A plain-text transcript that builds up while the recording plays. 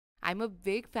I'm a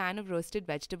big fan of roasted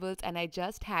vegetables and I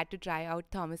just had to try out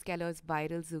Thomas Keller's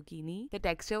viral zucchini. The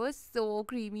texture was so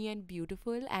creamy and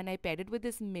beautiful, and I paired it with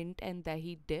this mint and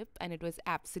dahi dip, and it was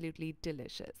absolutely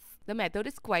delicious. The method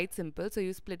is quite simple. So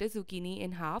you split a zucchini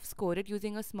in half, score it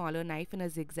using a smaller knife in a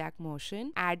zigzag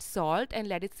motion, add salt and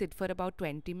let it sit for about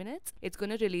 20 minutes. It's going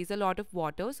to release a lot of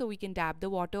water, so we can dab the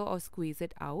water or squeeze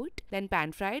it out. Then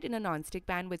pan fry it in a non-stick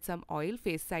pan with some oil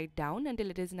face side down until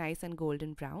it is nice and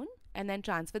golden brown. And then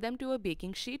transfer them to a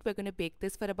baking sheet. We're going to bake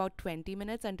this for about 20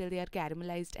 minutes until they are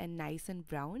caramelized and nice and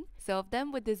brown. Serve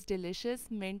them with this delicious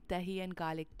mint, dahi and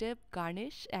garlic dip.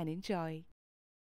 Garnish and enjoy.